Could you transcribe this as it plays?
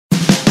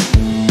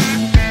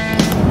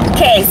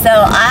Okay, so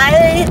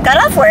I got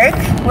off work,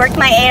 worked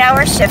my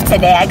 8-hour shift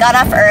today. I got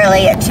off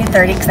early at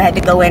 2:30 because I had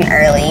to go in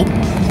early.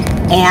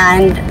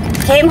 And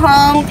came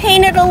home,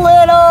 painted a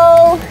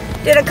little,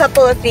 did a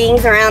couple of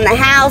things around the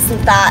house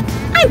and thought,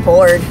 I'm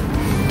bored.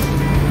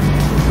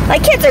 My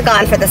kids are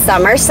gone for the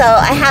summer, so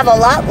I have a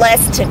lot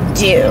less to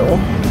do.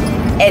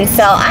 And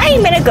so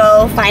I'm gonna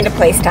go find a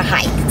place to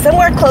hike,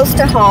 somewhere close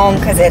to home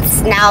because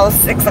it's now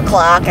 6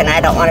 o'clock and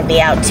I don't want to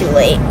be out too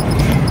late.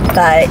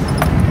 But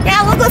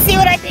yeah, we'll go see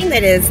what I think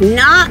that is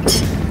not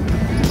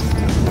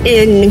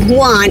in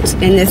want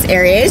in this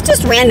area. It's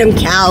just random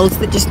cows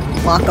that just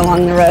walk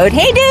along the road.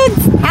 Hey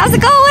dudes, how's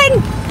it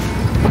going?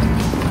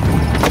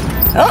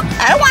 Oh,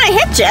 I don't want to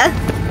hit you.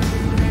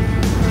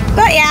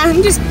 But yeah,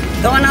 I'm just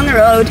going on the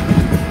road.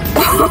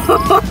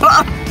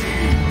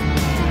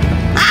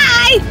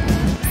 Hi!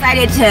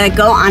 Decided to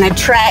go on a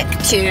trek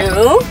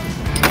to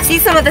see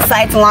some of the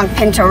sights along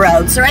Pinto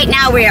Road. So right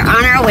now we are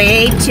on our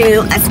way to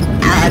a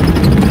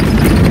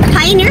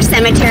pioneer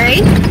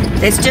cemetery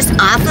that's just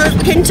off of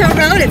Pinto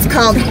Road. It's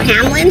called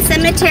Hamlin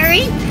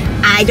Cemetery.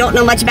 I don't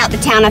know much about the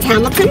town of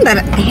Hamlin,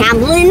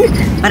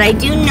 but I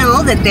do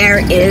know that there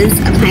is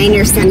a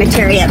pioneer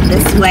cemetery up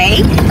this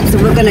way. So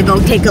we're gonna go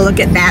take a look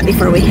at that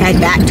before we head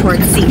back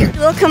towards Cedar.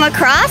 We'll come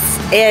across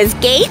is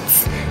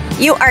gates.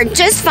 You are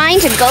just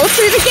fine to go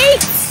through the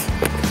gates.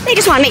 They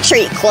just wanna make sure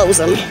you close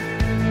them.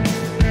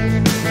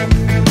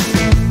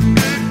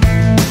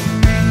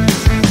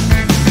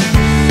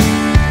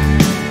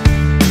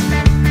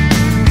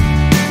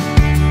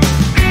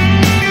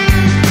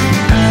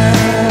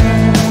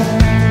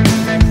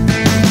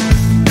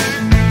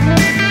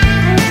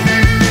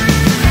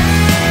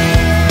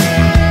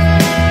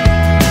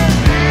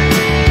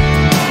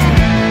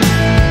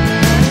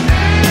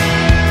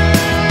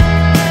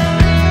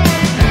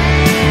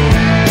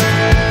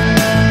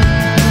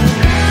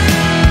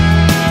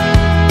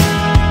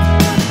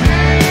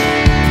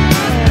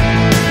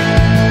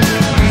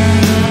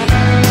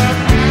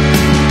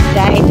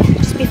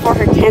 For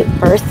her 10th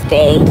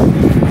birthday.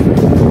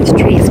 This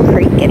tree is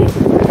creaking.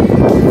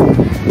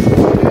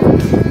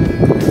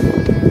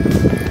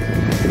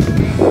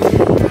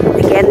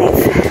 Again,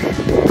 they've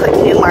put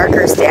new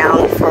markers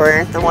down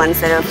for the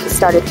ones that have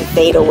started to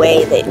fade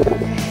away that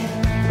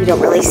you don't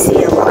really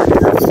see a lot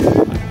of.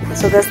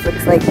 So this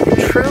looks like the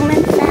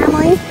Truman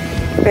family,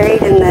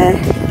 buried in the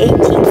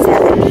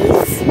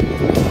 1870s.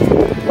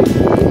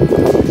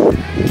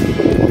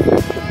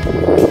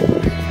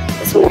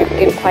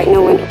 Didn't quite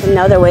know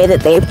another way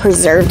that they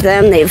preserved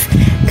them. They've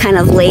kind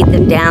of laid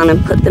them down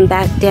and put them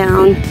back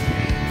down.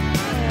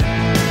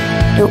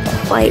 Don't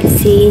quite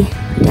see.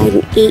 Died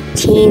in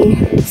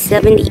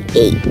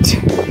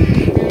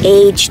 1878.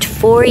 Aged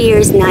 4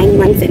 years, 9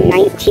 months, and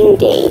 19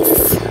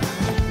 days.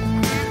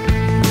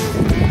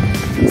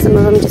 Some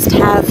of them just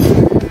have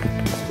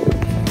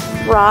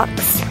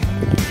rocks.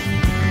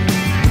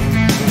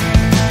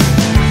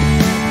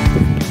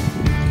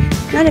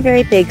 Not a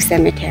very big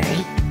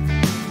cemetery.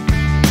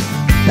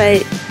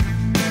 But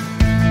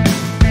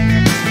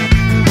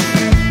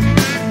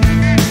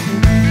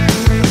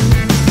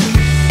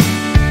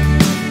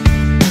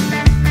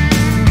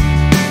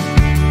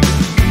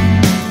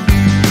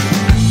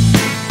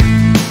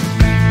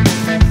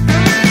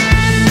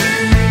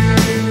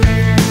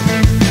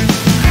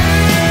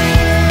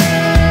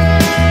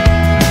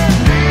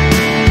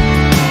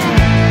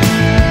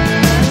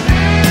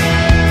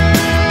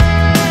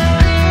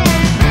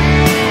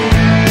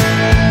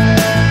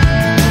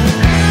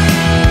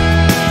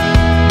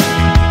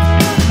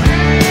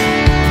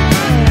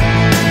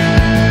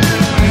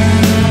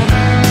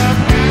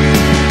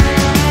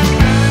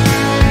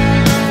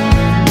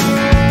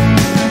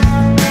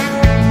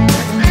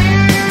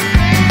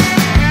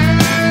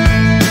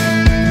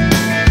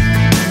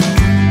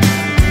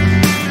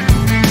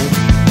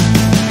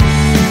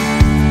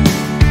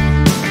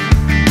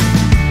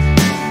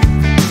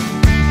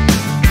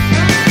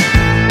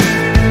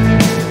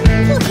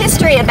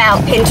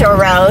about Pinto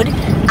Road.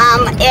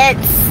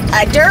 It's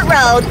a dirt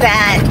road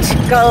that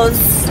goes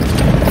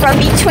from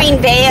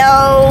between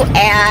Vale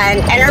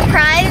and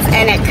Enterprise,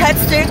 and it cuts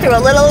through a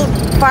little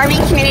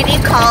farming community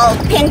called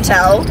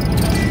Pinto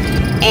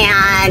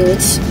and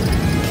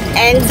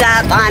ends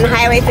up on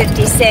Highway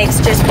 56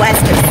 just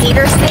west of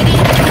Cedar City.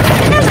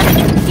 There's a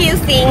few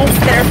things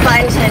that are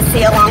fun to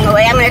see along the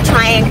way. I'm going to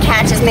try and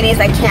catch as many as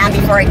I can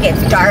before it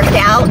gets dark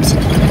out.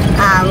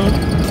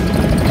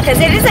 Because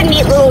it is a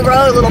neat little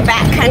road, a little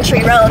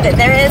backcountry road, that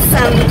there is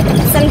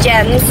some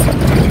gems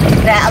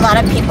that a lot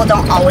of people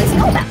don't always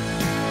know about.